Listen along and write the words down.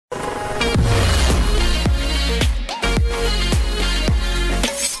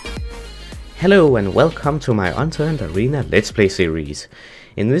Hello and welcome to my Unturned Arena Let's Play series.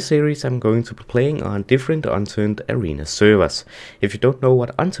 In this series I'm going to be playing on different Unturned Arena servers. If you don't know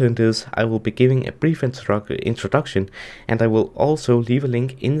what Unturned is, I will be giving a brief introduction, and I will also leave a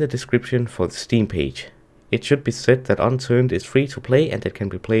link in the description for the Steam page. It should be said that Unturned is free to play and it can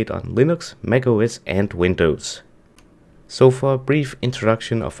be played on Linux, macOS and Windows. So for a brief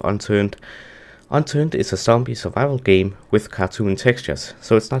introduction of Unturned. Unturned is a zombie survival game with cartoon textures,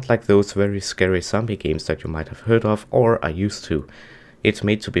 so it's not like those very scary zombie games that you might have heard of or are used to. It's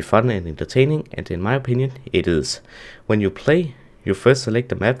made to be fun and entertaining, and in my opinion, it is. When you play, you first select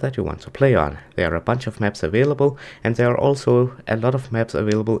the map that you want to play on. There are a bunch of maps available, and there are also a lot of maps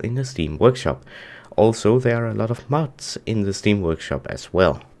available in the Steam Workshop. Also, there are a lot of mods in the Steam Workshop as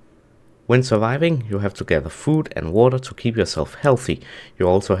well. When surviving, you have to gather food and water to keep yourself healthy. You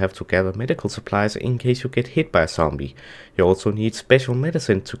also have to gather medical supplies in case you get hit by a zombie. You also need special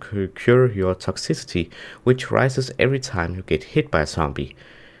medicine to cure your toxicity, which rises every time you get hit by a zombie.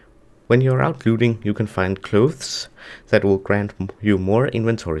 When you're out looting, you can find clothes that will grant you more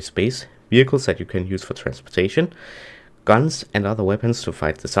inventory space, vehicles that you can use for transportation, guns and other weapons to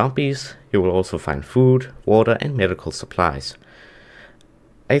fight the zombies. You will also find food, water and medical supplies.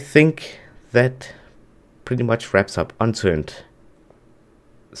 I think that pretty much wraps up Unturned,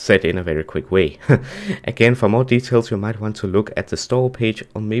 said in a very quick way. Again, for more details you might want to look at the store page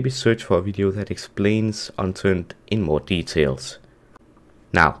or maybe search for a video that explains Unturned in more details.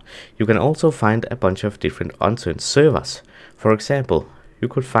 Now, you can also find a bunch of different Unturned servers. For example, you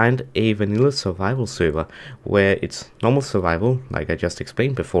could find a vanilla survival server where it's normal survival, like I just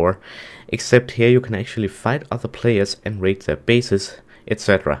explained before, except here you can actually fight other players and raid their bases,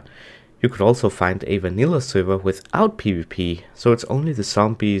 etc. You could also find a vanilla server without PvP, so it's only the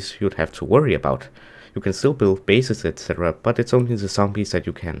zombies you'd have to worry about. You can still build bases, etc., but it's only the zombies that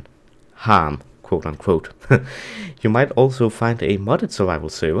you can harm, quote unquote. You might also find a modded survival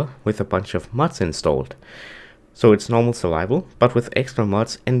server with a bunch of mods installed. So it's normal survival, but with extra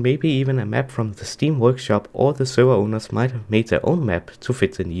mods and maybe even a map from the Steam Workshop, or the server owners might have made their own map to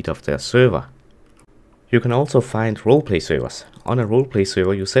fit the need of their server. You can also find roleplay servers. On a roleplay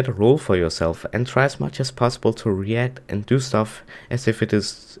server you set a role for yourself and try as much as possible to react and do stuff as if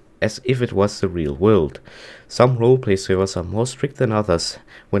it was the real world. Some roleplay servers are more strict than others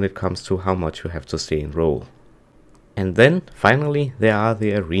when it comes to how much you have to stay in role. And then, finally, there are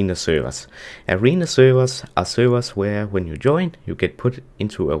the arena servers. Arena servers are servers where, when you join, you get put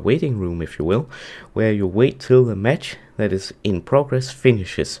into a waiting room, if you will, where you wait till the match that is in progress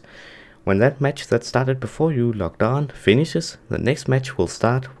finishes. When that match that started before you logged on finishes, the next match will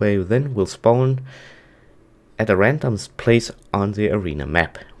start, where you then will spawn at a random place on the arena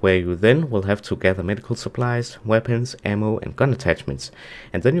map, where you then will have to gather medical supplies, weapons, ammo and gun attachments.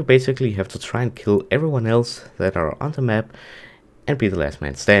 And then you basically have to try and kill everyone else that are on the map and be the last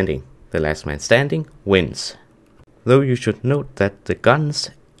man standing. The last man standing wins. Though you should note that the guns,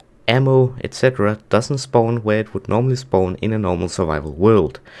 ammo, etc. doesn't spawn where it would normally spawn in a normal survival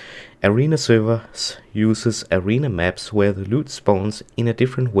world. Arena servers uses arena maps where the loot spawns in a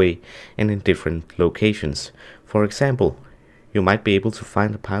different way and in different locations. For example, you might be able to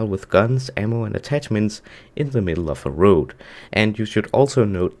find a pile with guns, ammo and attachments in the middle of a road. And you should also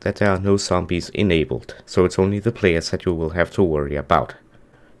note that there are no zombies enabled, so it's only the players that you will have to worry about.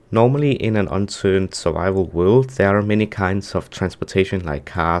 Normally in an unturned survival world there are many kinds of transportation like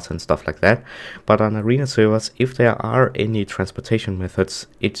cars and stuff like that, but on arena servers, if there are any transportation methods,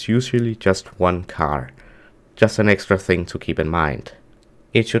 it's usually just one car. Just an extra thing to keep in mind.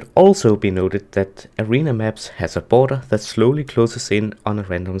 It should also be noted that arena maps has a border that slowly closes in on a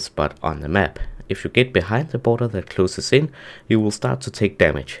random spot on the map. If you get behind the border that closes in, you will start to take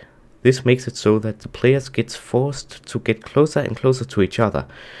damage. This makes it so that the players get forced to get closer and closer to each other.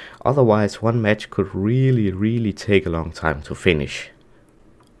 Otherwise, one match could really take a long time to finish.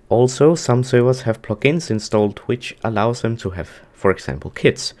 Also, some servers have plugins installed which allows them to have, for example,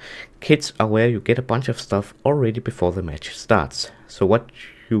 kits. Kits are where you get a bunch of stuff already before the match starts. So what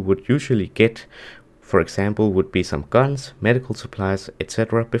you would usually get, for example, would be some guns, medical supplies,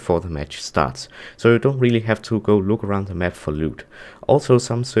 etc. before the match starts. So you don't really have to go look around the map for loot. Also,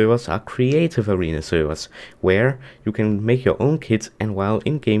 some servers are creative arena servers, where you can make your own kits and while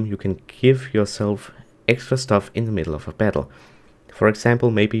in-game you can give yourself extra stuff in the middle of a battle. For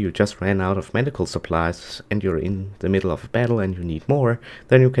example, maybe you just ran out of medical supplies and you're in the middle of a battle and you need more,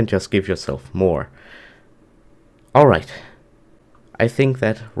 then you can just give yourself more. Alright, I think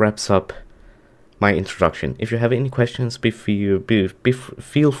that wraps up my introduction. If you have any questions,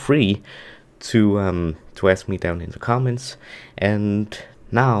 feel free to ask me down in the comments. And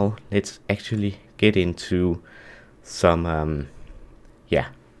now let's actually get into some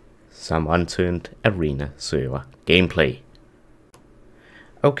some Unturned Arena server gameplay.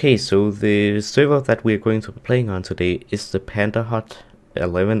 Okay, so the server that we're going to be playing on today is the Panda Hut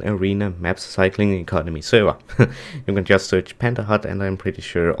 11 Arena Maps Cycling Economy server. You can just search Panda Hut and I'm pretty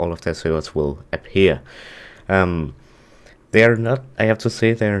sure all of their servers will appear. They're not, I have to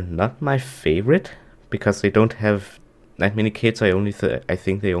say, they're not my favorite because they don't have that many kids. I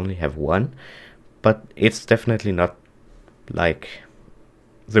think they only have one, but it's definitely not like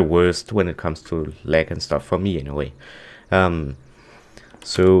the worst when it comes to lag and stuff for me anyway.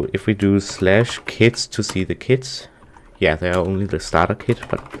 So if we do /kids to see the kids, yeah, they are only the starter kit,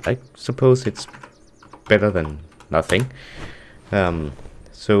 but I suppose it's better than nothing.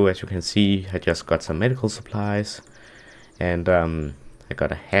 So as you can see, I just got some medical supplies, and I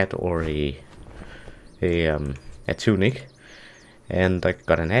got a hat or a tunic, and I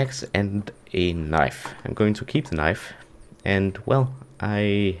got an axe and a knife. I'm going to keep the knife, and well,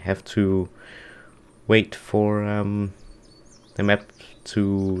 I have to wait for the map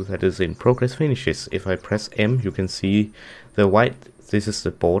that is in progress finishes. If I press M, you can see the white, this is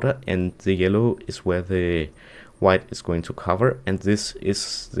the border, and the yellow is where the white is going to cover, and this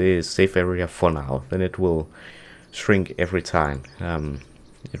is the safe area for now. Then it will shrink every time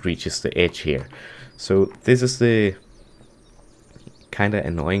it reaches the edge here. So this is the kind of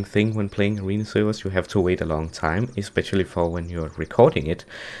annoying thing when playing arena servers. You have to wait a long time, especially for when you're recording it,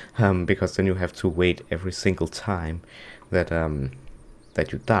 because then you have to wait every single time that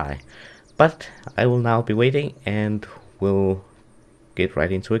you die. But I will now be waiting and we'll get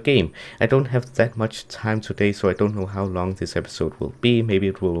right into a game. I don't have that much time today, so I don't know how long this episode will be. Maybe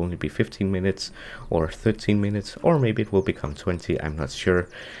it will only be 15 minutes or 13 minutes, or maybe it will become 20, I'm not sure,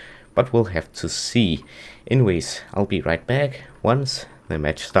 but we'll have to see. Anyways, I'll be right back once the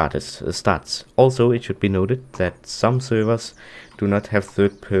match starts. Also, it should be noted that some servers do not have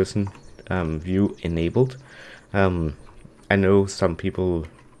third-person view enabled. I know some people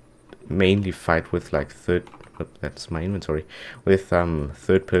mainly fight with like that's my inventory, with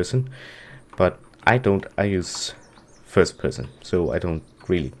third person, but I don't. I use first person, so I don't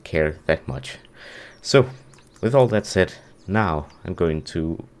really care that much. So with all that said, now I'm going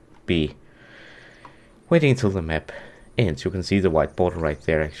to be waiting until the map ends. You can see the white border right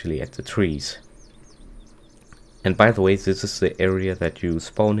there, actually at the trees. And by the way, this is the area that you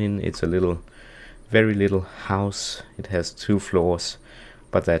spawn in. It's a very little house. It has 2 floors,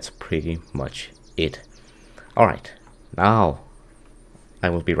 but that's pretty much it. Alright, now I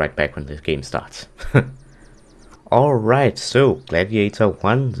will be right back when the game starts. Alright, so Gladiator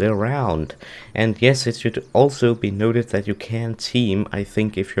won the round. And yes, it should also be noted that you can team, I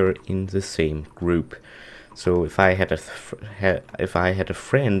think, if you're in the same group. So if I had a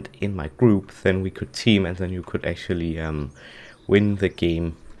friend in my group, then we could team, and then you could actually win the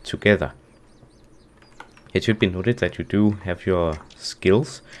game together. It should be noted that you do have your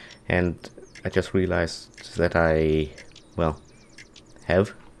skills, and I just realized that I, well,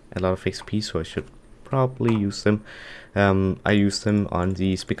 have a lot of XP, so I should probably use them. I use them on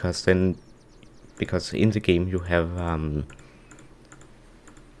these because in the game you have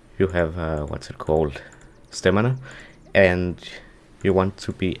what's it called, stamina, and you want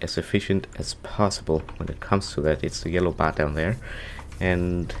to be as efficient as possible when it comes to that. It's the yellow bar down there,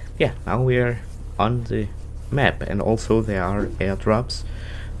 and yeah, now we're on the map, and also there are airdrops.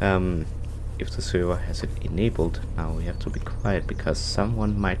 If the server has it enabled. Now we have to be quiet because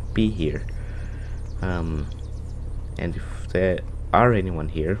someone might be here, and if there are anyone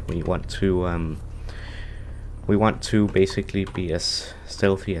here, we want to basically be as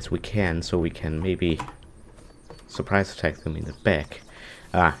stealthy as we can, so we can maybe surprise attack them in the back.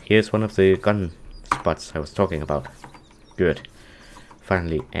 Here's one of the gun spots I was talking about. Good.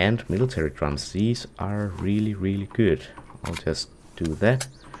 Finally, and military drums. These are really good. I'll just do that.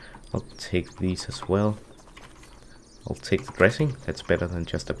 I'll take these as well. I'll take the dressing. That's better than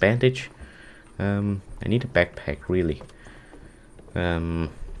just a bandage. I need a backpack, really. Here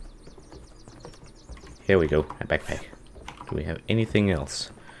we go, a backpack. Do we have anything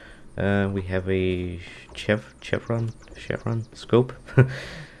else? We have a chevron scope.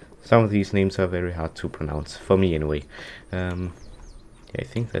 Some of these names are very hard to pronounce, for me anyway. I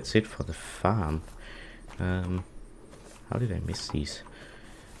think that's it for the farm. How did I miss these?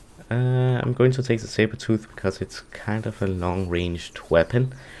 I'm going to take the saber tooth because it's kind of a long-ranged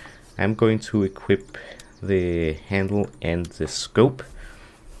weapon. I'm going to equip the handle and the scope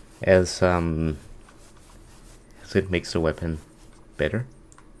as it makes the weapon better.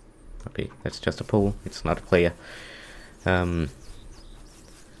 Okay, that's just a pole, it's not a player.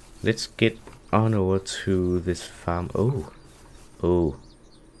 let's get on over to this farm. Oh,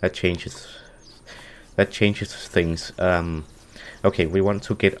 that changes things. Okay, we want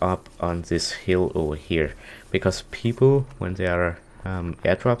to get up on this hill over here, because people, when they are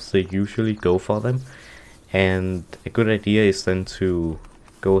airdrops, they usually go for them, and a good idea is then to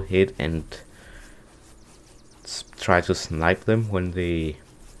go ahead and try to snipe them when they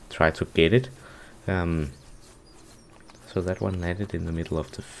try to get it. So that one landed in the middle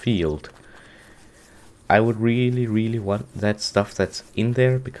of the field. I would really want that stuff that's in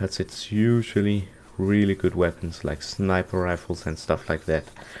there, because it's usually really good weapons like sniper rifles and stuff like that.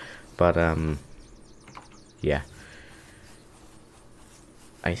 But yeah,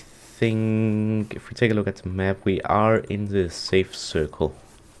 I think if we take a look at the map, we are in the safe circle.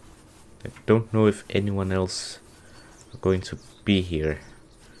 I don't know if anyone else are going to be here.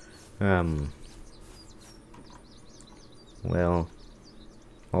 Well,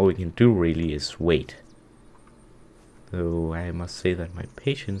 all we can do really is wait. Though I must say that my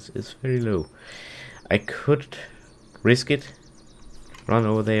patience is very low. I could risk it, run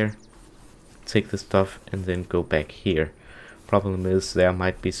over there, take the stuff, and then go back here. Problem is, there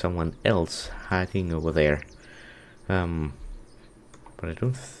might be someone else hiding over there. But I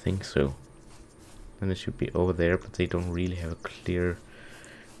don't think so. And it should be over there, but they don't really have a clear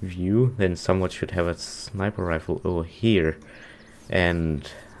view. Then someone should have a sniper rifle over here. And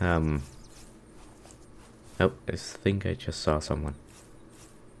oh, I think I just saw someone.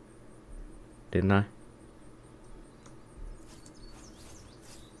 Didn't I?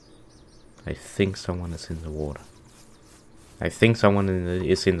 I think someone is in the water. I think someone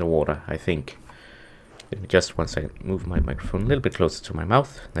is in the water, I think. Let me just 1 second move my microphone a little bit closer to my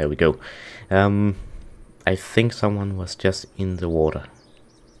mouth. There we go. I think someone was just in the water,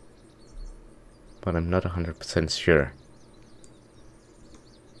 but I'm not 100% sure.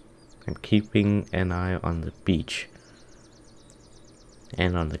 I'm keeping an eye on the beach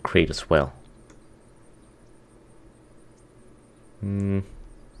and on the crate as well.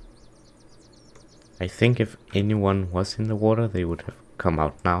 I think if anyone was in the water, they would have come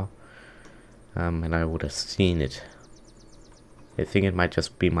out now, and I would have seen it. I think it might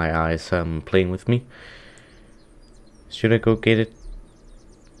just be my eyes playing with me. Should I go get it?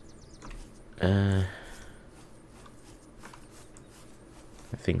 I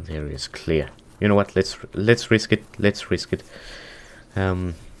think the area is clear. You know what? Let's risk it. Let's risk it.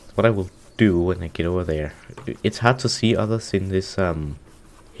 What I will do when I get over there, it's hard to see others in this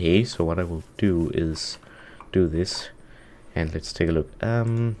hay, so what I will do is do this, and let's take a look.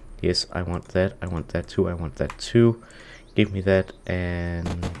 Yes, I want that. I want that too. I want that too. Give me that. And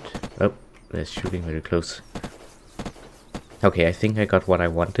oh, they're shooting very close. Okay, I think I got what I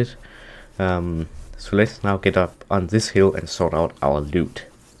wanted. So let's now get up on this hill and sort out our loot.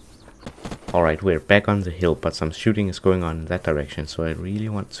 Alright, we're back on the hill, but some shooting is going on in that direction, so I really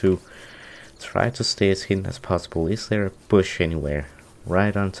want to try to stay as hidden as possible. Is there a bush anywhere?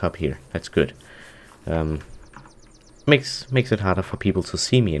 Right on top here. That's good. Makes it harder for people to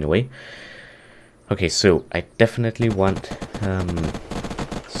see me anyway. Okay, so I definitely want...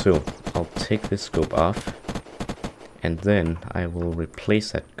 so I'll take this scope off, and then I will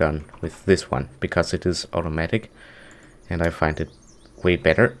replace that gun with this one, because it is automatic and I find it way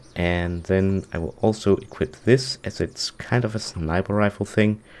better. And then I will also equip this, as it's kind of a sniper rifle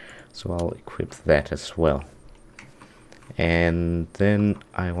thing, so I'll equip that as well. And then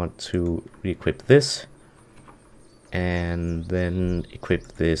I want to re-equip this, and then equip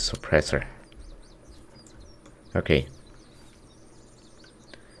the suppressor. Okay.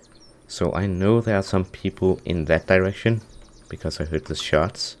 So I know there are some people in that direction, because I heard the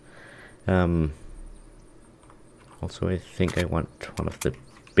shots. Also, I think I want one of the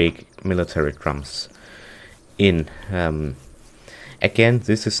big military drums in. Again,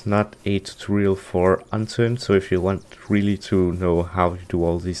 this is not a tutorial for Unturned, so if you want really to know how to do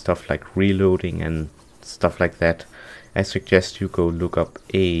all these stuff like reloading and stuff like that, I suggest you go look up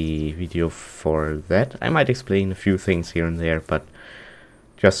a video for that. I might explain a few things here and there, but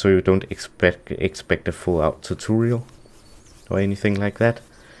just so you don't expect a full out tutorial or anything like that.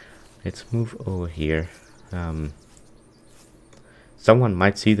 Let's move over here. Someone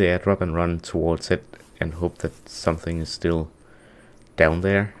might see the airdrop and run towards it and hope that something is still down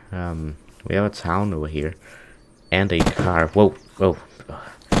there. We have a town over here and a car. Whoa, whoa.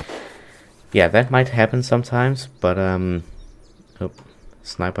 Yeah, that might happen sometimes, but oh,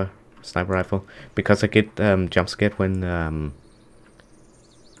 sniper rifle, because I get jump scared when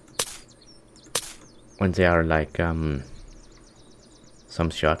there are like some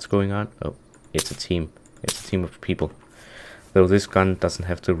shots going on. Oh, it's a team of people. Though this gun doesn't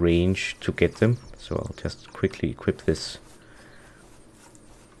have the range to get them, so I'll just quickly equip this.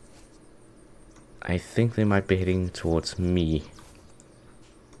 I think they might be heading towards me.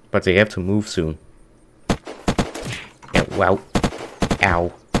 But they have to move soon. Yeah, wow.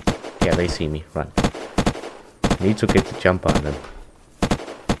 Ow. Yeah, they see me. Run. I need to get the jump on them.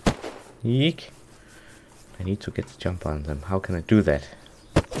 Yeek. I need to get the jump on them. How can I do that?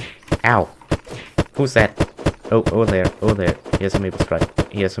 Ow. Who's that? Oh, over there. Over there. Here's a maple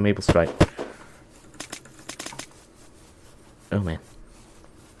stripe. Here's a maple stripe. Oh, man.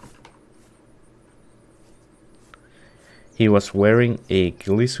 He was wearing a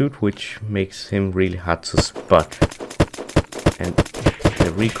ghillie suit, which makes him really hard to spot. And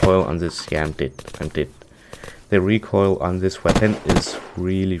the recoil on this... Yeah, I'm dead. The recoil on this weapon is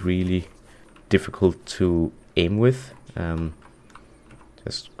really difficult to aim with.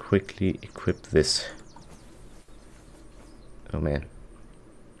 Just quickly equip this. Oh, man.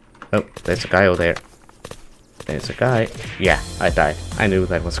 Oh, there's a guy over there. There's a guy. Yeah, I died. I knew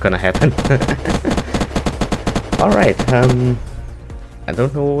that was gonna happen. Alright, I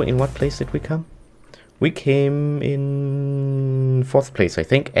don't know in what place did we come. We came in 4th place, I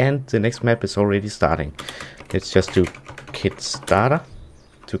think, and the next map is already starting. Let's just do kit starter.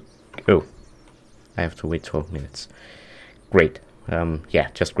 Oh, I have to wait 12 minutes. Great. Yeah,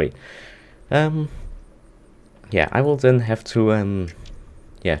 just great. Yeah, I will then have to,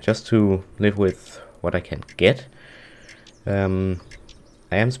 yeah, just to live with what I can get. I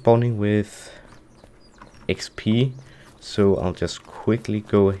am spawning with XP, so I'll just quickly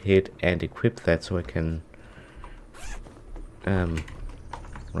go ahead and equip that so I can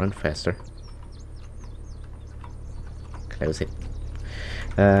run faster. Close it.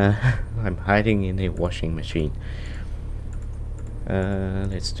 I'm hiding in a washing machine.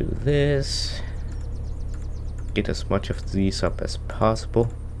 Let's do this. Get as much of these up as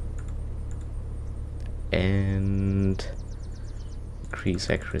possible. And increase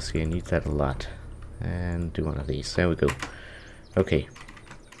accuracy, I need that a lot. And do one of these. There we go. Okay.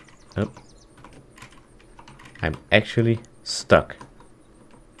 Oh. I'm actually stuck.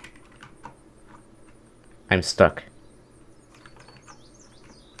 I'm stuck.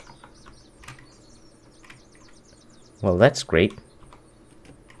 Well, that's great.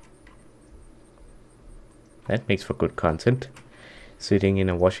 That makes for good content. Sitting in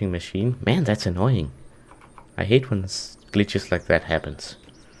a washing machine. Man, that's annoying. I hate when glitches like that happens.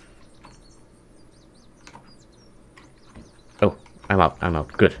 Oh, I'm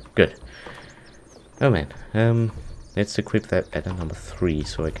out. Good. Oh man, let's equip that at a number 3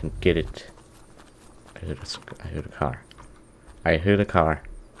 so I can get it. I heard a car. I heard a car.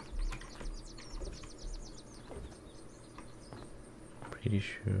 Pretty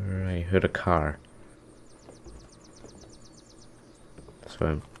sure I heard a car.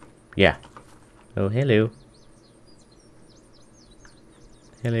 So yeah. Oh, hello.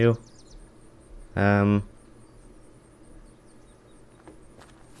 Hello.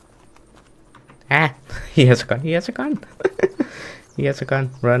 Ah, he has a gun. He has a gun. He has a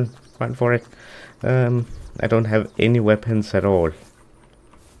gun. Run for it. I don't have any weapons at all.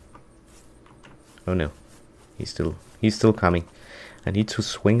 Oh no, he's still coming. I need to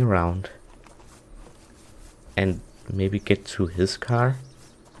swing around and maybe get to his car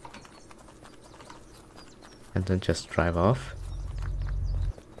and then just drive off.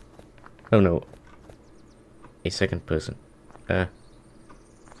 Oh no, a second person.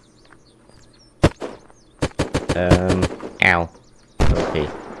 Ow. Okay.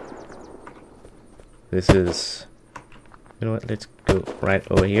 This is... You know what, let's go right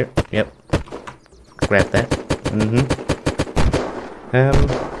over here. Yep. Grab that.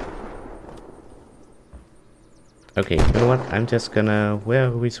 Okay, you know what, I'm just gonna... Where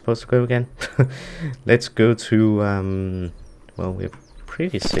are we supposed to go again? Let's go to, well, we're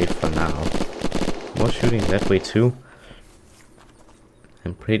pretty safe for now. More shooting that way too.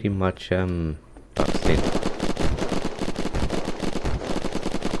 I'm pretty much, boxed in.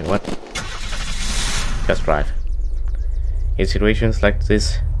 You know what? Just drive. In situations like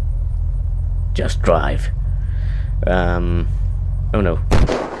this, just drive. Oh no.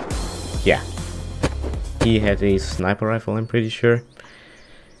 Yeah. He had a sniper rifle, I'm pretty sure.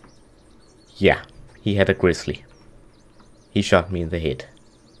 Yeah, he had a grizzly. He shot me in the head.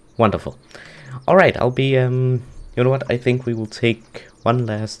 Wonderful. Alright, I'll be, you know what, I think we will take one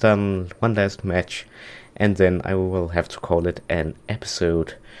last match, and then I will have to call it an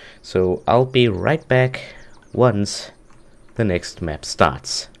episode. So I'll be right back once the next map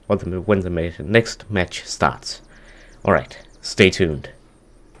starts, or when the next match starts. Alright, stay tuned.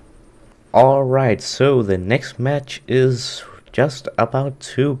 Alright, so the next match is just about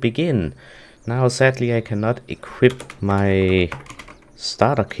to begin. Now sadly I cannot equip my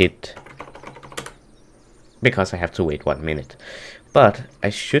starter kit because I have to wait 1 minute. But I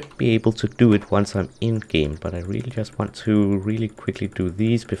should be able to do it once I'm in game, but I really just want to really quickly do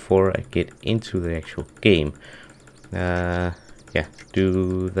these before I get into the actual game. Yeah,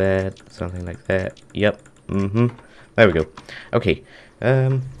 do that, something like that. Yep, there we go. Okay,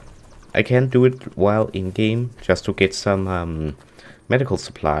 I can do it while in game just to get some medical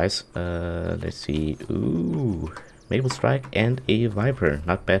supplies. Let's see. Ooh, Maple Strike and a Viper.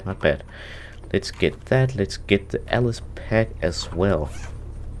 Not bad, not bad. Let's get that. Let's get the Alice pack as well,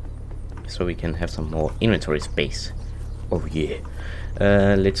 so we can have some more inventory space. Oh yeah.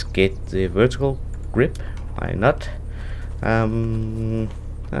 Let's get the vertical grip. Why not? We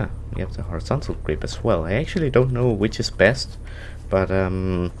have the horizontal grip as well. I actually don't know which is best, but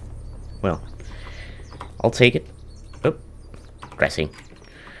well, I'll take it. Oh, crashing.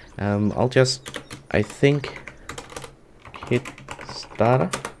 I'll just, I think, hit starter.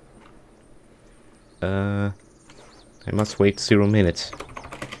 I must wait 0 minutes.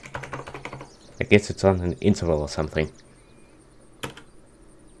 I guess it's on an interval or something.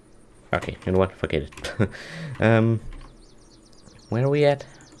 Okay, you know what? Forget it. Where are we at?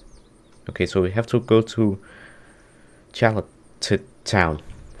 Okay, so we have to go to Town.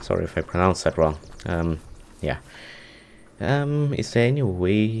 Sorry if I pronounced that wrong. Yeah. Is there any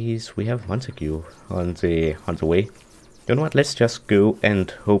ways we have Montague on the way? You know what? Let's just go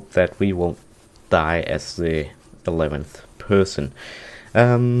and hope that we won't die as the 11th person.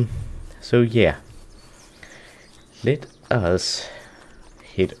 So yeah. Let us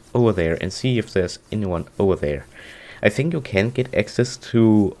head over there and see if there's anyone over there. I think you can get access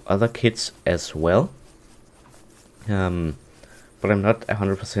to other kits as well. But I'm not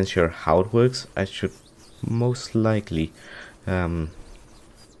 100% sure how it works. I should most likely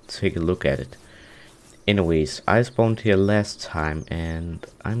take a look at it. Anyways, I spawned here last time and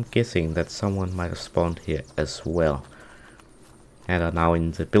I'm guessing that someone might have spawned here as well. And are now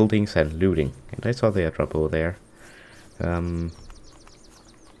in the buildings and looting. And I saw the airdrop over there.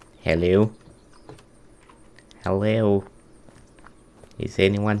 Hello? Hello? Is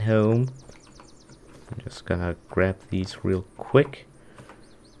anyone home? I'm just gonna grab these real quick.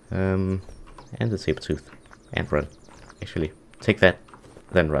 And the saber tooth. And run. Actually, take that,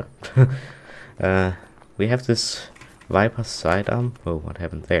 then run. We have this Viper sidearm. Oh, what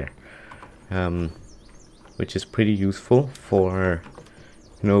happened there? Which is pretty useful for,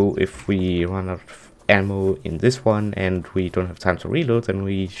 you know, if we run out of ammo in this one and we don't have time to reload, then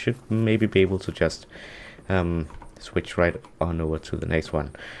we should maybe be able to just switch right on over to the next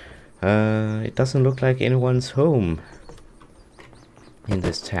one. It doesn't look like anyone's home in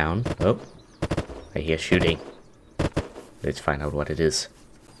this town. Oh, I hear shooting. Let's find out what it is.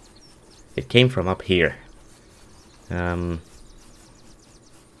 It came from up here.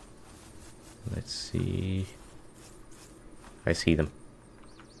 Let's see. I see them.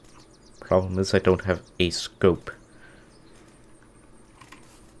 Problem is I don't have a scope.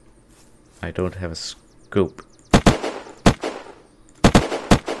 I don't have a scope.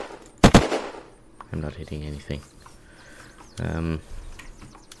 I'm not hitting anything.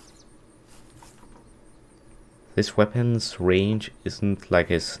 This weapon's range isn't like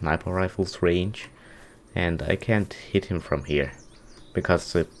a sniper rifle's range, and I can't hit him from here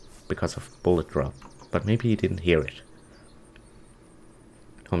because of bullet drop. But maybe he didn't hear it,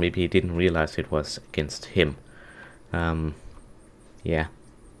 or maybe he didn't realize it was against him. Yeah.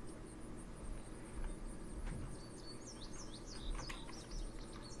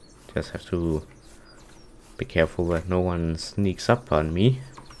 Just have to be careful that no one sneaks up on me,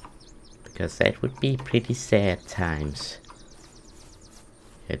 because that would be pretty sad times.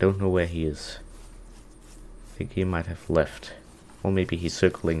 I don't know where he is. I think he might have left, or maybe he's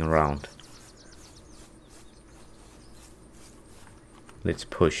circling around. Let's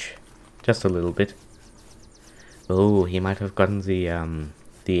push just a little bit. Oh, he might have gotten the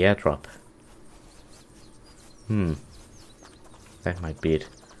airdrop. That might be it.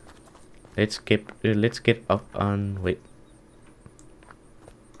 Let's get up on, wait.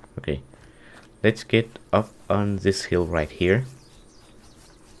 Okay. Let's get up on this hill right here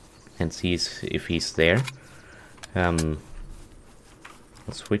and see if he's there. I'll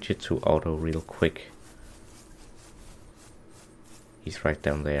switch it to auto real quick. He's right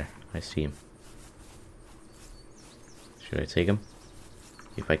down there. I see him. Should I take him?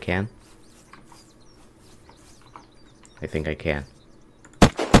 If I can. I think I can.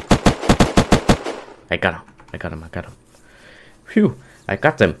 I got him. I got him. Phew, I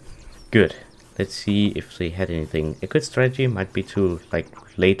got them. Good. Let's see if they had anything. A good strategy might be to like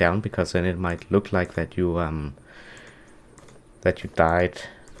lay down, because then it might look like that you died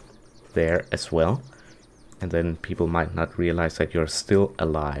there as well, and then people might not realize that you're still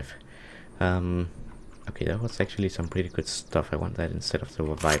alive. Okay, that was actually some pretty good stuff. I want that instead of the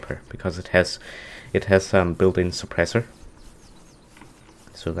Viper, because it has built-in suppressor.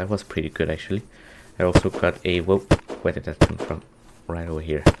 So that was pretty good actually. I also got a where did that come from? Right over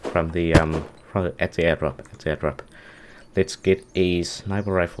here, from the at the airdrop. Let's get a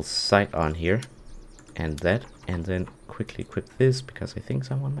sniper rifle sight on here, and that, and then quickly equip this, because I think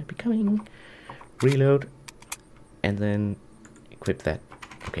someone might be coming. Reload, and then equip that.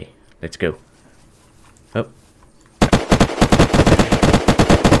 Okay, let's go. Oh,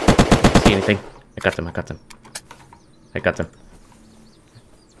 see anything? I got them.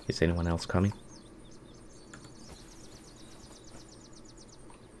 Is anyone else coming?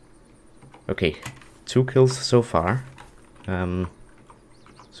 Okay, 2 kills so far. So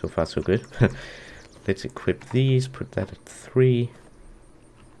far so good. Let's equip these, put that at 3.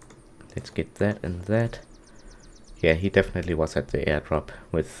 Let's get that and that. Yeah, he definitely was at the airdrop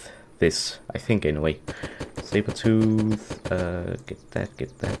with this, I think anyway. Sabertooth, get that,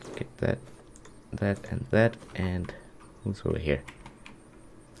 that, and who's over here?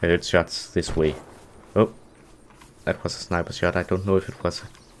 I heard shots this way. Oh, that was a sniper shot. I don't know if it was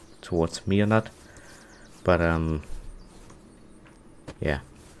towards me or not, but yeah.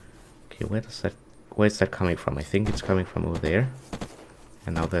 Okay, where's that coming from? I think it's coming from over there,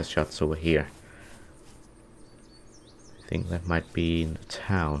 and now there's shots over here. I think that might be in the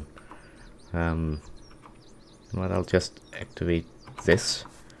town. But I'll just activate this.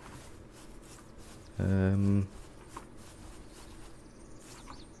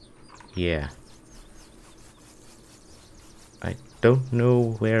 Yeah. I don't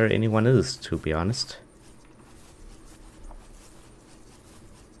know where anyone is, to be honest.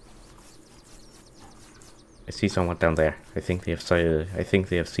 I see someone down there. I think they have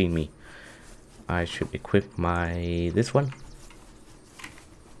seen me. I should equip this one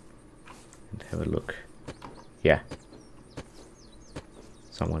and have a look. Yeah.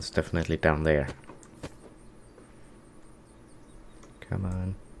 Someone's definitely down there. Come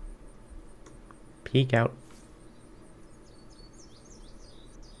on. Peek out.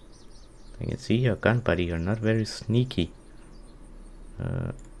 I can see your gun, buddy. You're not very sneaky.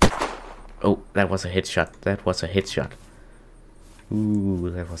 Oh, that was a headshot. That was a headshot. Ooh,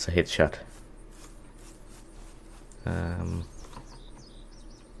 that was a headshot.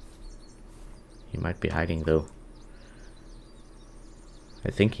 He might be hiding though. I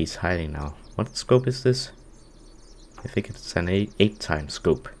think he's hiding now. What scope is this? I think it's an 8x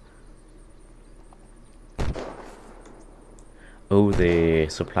scope. Oh, the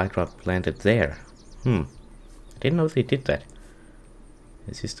supply drop landed there. I didn't know they did that.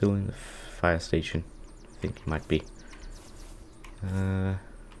 Is he still in the fire station? I think he might be.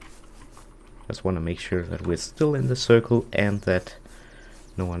 Just want to make sure that we're still in the circle and that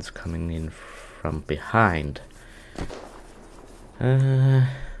no one's coming in from behind.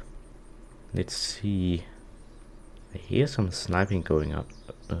 Let's see. I hear some sniping going up.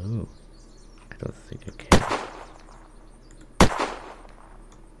 Oh, I don't think I can. I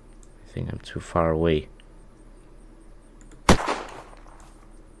think I'm too far away.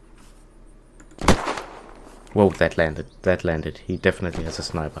 Whoa, that landed. He definitely has a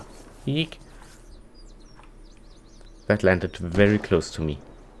sniper. Eek. That landed very close to me.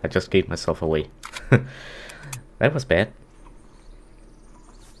 I just gave myself away. That was bad.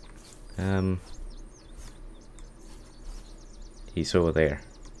 He's over there.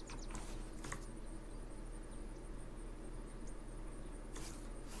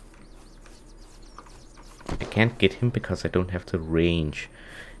 I can't get him because I don't have the range.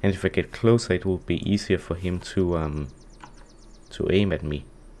 And if I get closer, it will be easier for him to aim at me.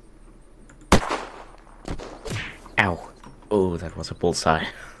 Ow! Oh, that was a bullseye.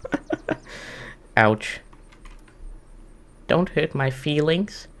 Ouch! Don't hurt my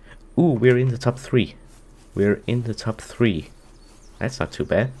feelings. Ooh, we're in the top 3. We're in the top 3. That's not too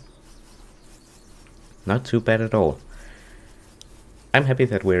bad. Not too bad at all. I'm happy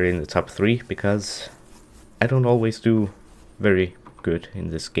that we're in the top 3 because I don't always do very good in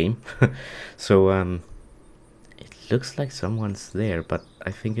this game. So it looks like someone's there, but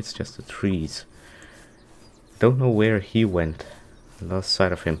I think it's just the trees. Don't know where he went. I lost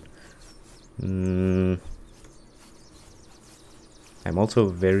sight of him. I'm also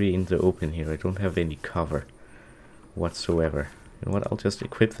very in the open here. I don't have any cover whatsoever. You know what, I'll just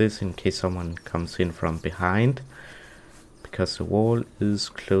equip this in case someone comes in from behind, because the wall is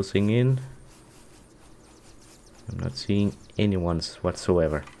closing in. I'm not seeing anyone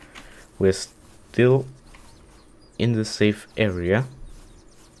whatsoever. We're still in the safe area,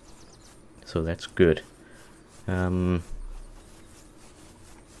 so that's good. But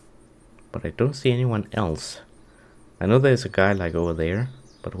I don't see anyone else. I know there's a guy like over there,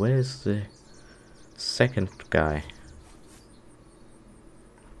 but where is the second guy?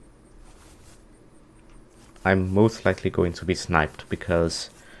 I'm most likely going to be sniped because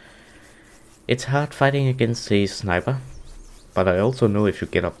it's hard fighting against a sniper, but I also know if you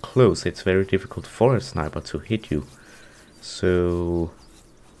get up close it's very difficult for a sniper to hit you. So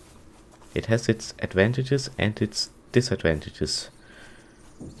it has its advantages and its disadvantages.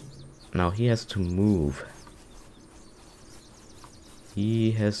 Now he has to move.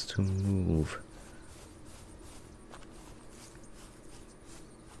 He has to move.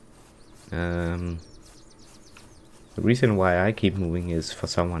 The reason why I keep moving is for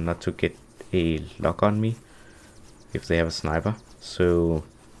someone not to get a lock on me if they have a sniper. So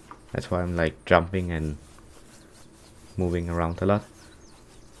that's why I'm like jumping and moving around a lot.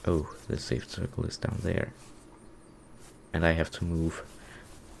 Oh, the safe circle is down there. And I have to move.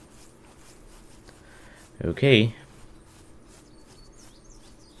 Okay.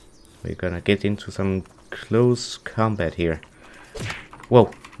 We're gonna get into some close combat here.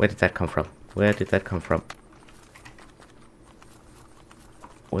 Whoa, where did that come from? Where did that come from?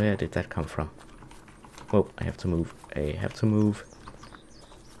 Where did that come from? Whoa, I have to move. I have to move.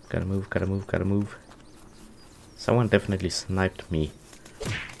 Gotta move, gotta move, gotta move. Someone definitely sniped me.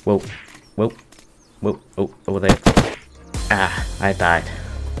 Whoa, whoa, whoa, oh, over there. Ah, I died.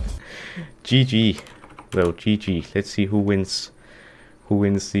 GG. Well, GG. Let's see who wins. Who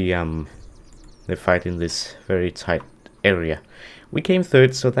wins the fight in this very tight area. We came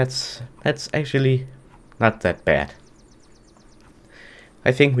third, so that's actually not that bad.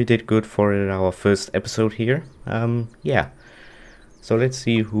 I think we did good for our first episode here. Yeah. So let's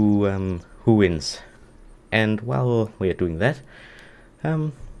see who wins. And while we are doing that,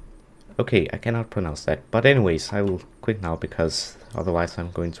 okay, I cannot pronounce that. But anyways, I will quit now because otherwise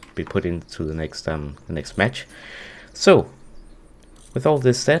I'm going to be put into the next match. So, with all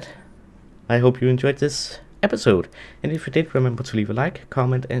this said, I hope you enjoyed this episode. And if you did, remember to leave a like,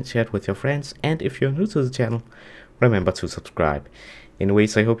 comment, and share it with your friends. And if you're new to the channel, remember to subscribe.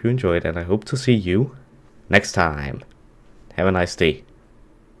 Anyways, I hope you enjoyed, and I hope to see you next time. Have a nice day.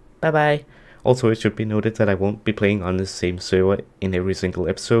 Bye bye. Also, it should be noted that I won't be playing on the same server in every single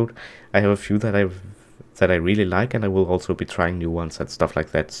episode. I have a few that I really like, and I will also be trying new ones and stuff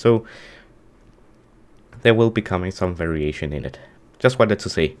like that. So there will be coming some variation in it. Just wanted to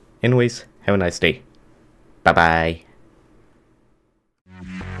say. Anyways, have a nice day. Bye bye.